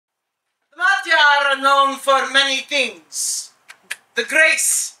known for many things. The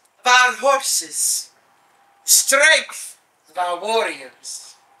grace of our horses, strength of our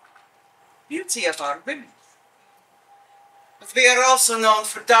warriors, beauty of our women. But we are also known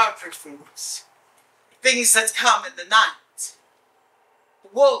for darker things, things that come in the night. The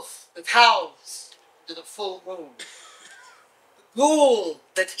wolf that howls into the full moon, the ghoul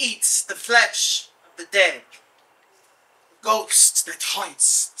that eats the flesh of the dead, the ghost that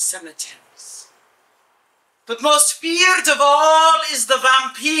haunts the cemeteries. But most feared of all is the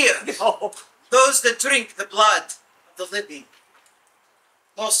vampire, those that drink the blood of the living.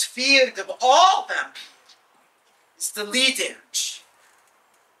 Most feared of all vampires is the Liderc.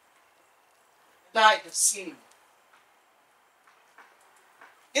 And I have seen.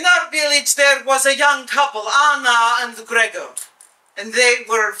 In our village there was a young couple, Anna and Gregor, and they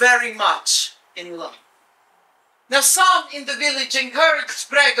were very much in love. Now some in the village encouraged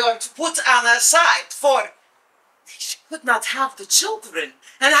Gregor to put Anna aside, for she could not have the children.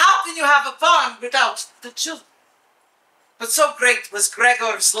 And how can you have a farm without the children? But so great was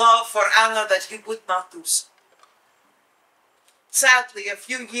Gregor's love for Anna that he would not do so. Sadly, a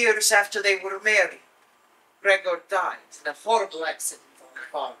few years after they were married, Gregor died in a horrible accident on the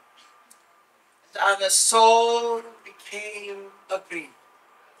farm. And Anna's soul became a grief,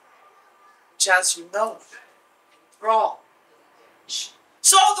 which, as you know, enthralled.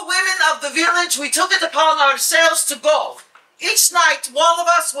 So the women of the village, we took it upon ourselves to go. Each night, one of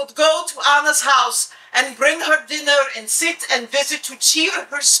us would go to Anna's house and bring her dinner and sit and visit to cheer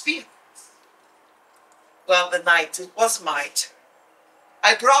her spirits. Well, the night it was my turn.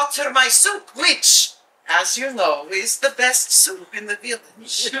 I brought her my soup, which, as you know, is the best soup in the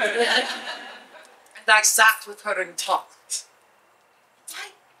village. And I sat with her and talked.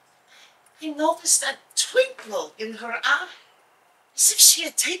 I noticed a twinkle in her eye, as if she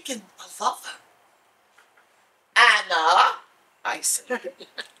had taken a lover. Anna, I said, have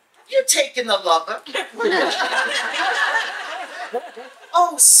you taken a lover?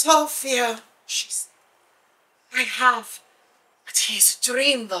 Oh, Sofia, she said, I have. But he's a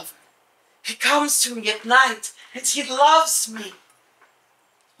dream lover. He comes to me at night and he loves me.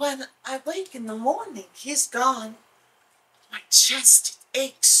 When I wake in the morning, he's gone. My chest, it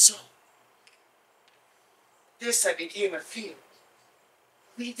aches so. This I became afeard.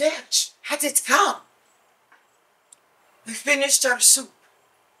 Liderc, had it come? We finished our soup.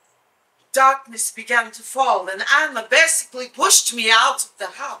 Darkness began to fall, and Anna basically pushed me out of the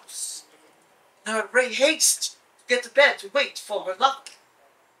house. In her great haste to get to bed to wait for her lover.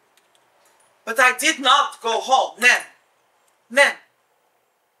 But I did not go home then.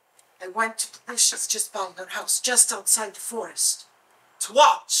 I went to the bushes just by her house, just outside the forest, to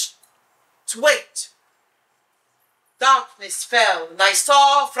watch, to wait. Darkness fell, and I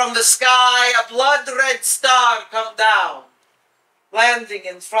saw from the sky a blood-red star come down, landing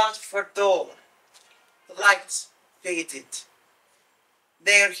in front of her door. The light faded.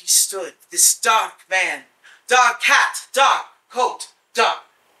 There he stood, this dark man, dark hat, dark coat, dark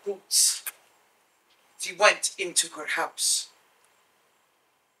boots. He went into her house.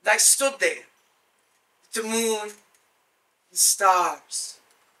 And I stood there, with the moon, the stars,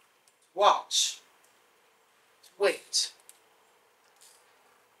 to watch. Wait.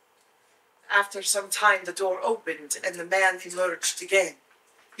 After some time, the door opened and the man emerged again,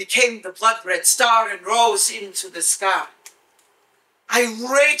 became the blood-red star and rose into the sky. I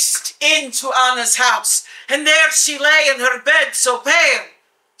raced into Anna's house, and there she lay in her bed, so pale,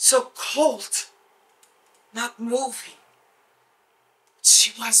 so cold, not moving.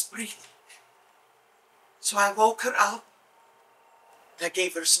 She was breathing. So I woke her up, and I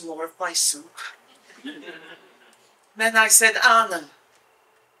gave her some more of my soup. Then I said, Anna,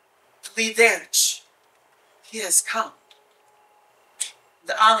 Liderc, he has come.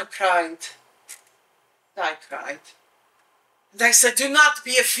 And Anna cried. I cried. And I said, do not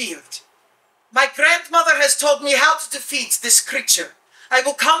be afeard. My grandmother has told me how to defeat this creature. I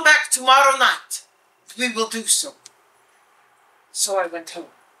will come back tomorrow night. We will do so. So I went home.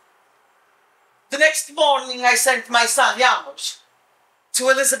 The next morning I sent my son, Janos, to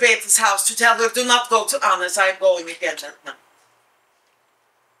Elizabeth's house to tell her, do not go to Anna's, I am going again that night.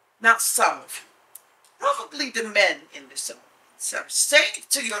 Now some of you, probably the men in this audience, are saying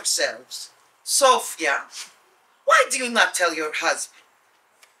to yourselves, Sofia, why do you not tell your husband?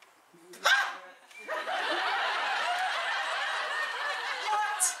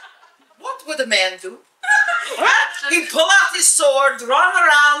 What would a man do? He'd pull out his sword, run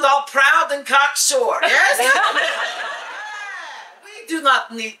around all proud and cocksure, yes? We do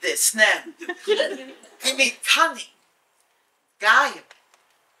not need this now. We need cunning, guile,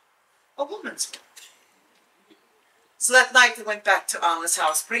 a woman's work. So that night I went back to Anna's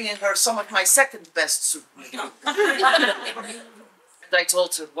house, bringing her some of my second best soup. And I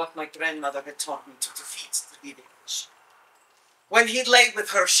told her what my grandmother had taught me to defeat the Liderc. When he lay with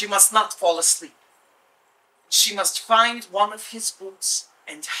her, she must not fall asleep. She must find one of his boots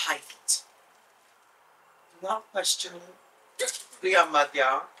and hide it. Do not question me. We are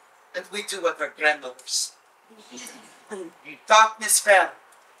Marian, and we do what our grandmothers. Darkness fell.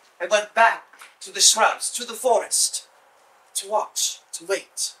 I went back to the shrubs, to the forest, to watch, to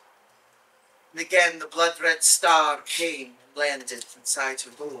wait. And again the blood-red star came and landed inside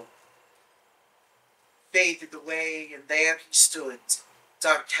her door. Faded away, and there he stood,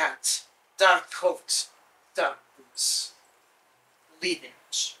 dark hat, dark coat, dark boots.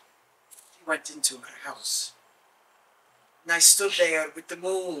 Liderc. He went into her house. And I stood there with the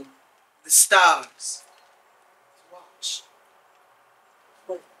moon, the stars, to watch.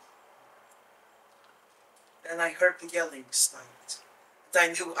 Then I heard the yelling start, and I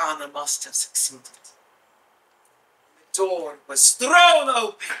knew Anna must have succeeded. The door was thrown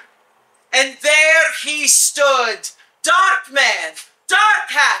open, and there he stood, dark man, dark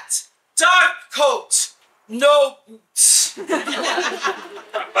hat, dark coat, no boots.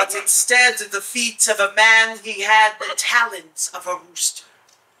 But instead of the feet of a man, he had the talons of a rooster.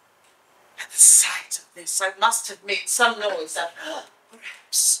 At the sight of this, I must have made some noise that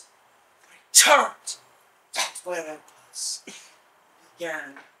perhaps I turned back where I was,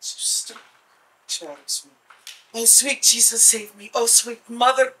 began to stalk towards me. Oh, sweet Jesus, save me. Oh, sweet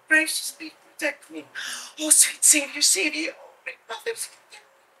Mother, graciously protect me. Oh, sweet Savior, save me. Oh, great Mother,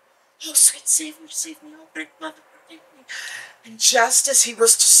 oh, sweet Savior, save me. Oh, great Mother, protect me. And just as he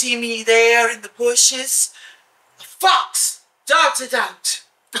was to see me there in the bushes, a fox darted out,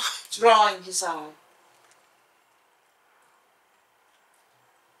 drawing his eye.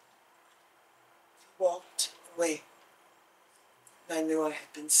 He walked away, and I knew I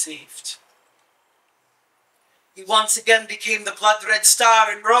had been saved. He once again became the blood-red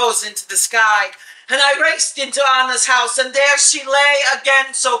star and rose into the sky, and I raced into Anna's house, and there she lay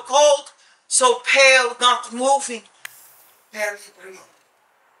again, so cold, so pale, not moving, barely breathing.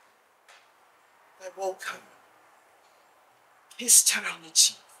 I woke her, kissed her on the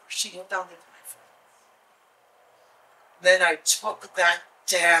cheek, for she had done it my friend. Then I took that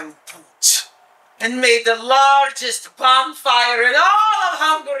damn boot and made the largest bonfire in all of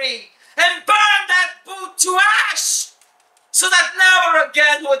Hungary, and burned that boot to ash, so that never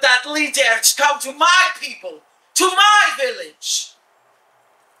again would that Liderc come to my people, to my village.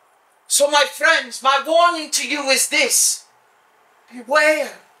 So my friends, my warning to you is this: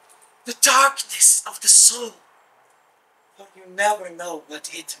 beware the darkness of the soul, for you never know what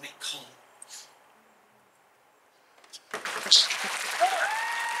it may call.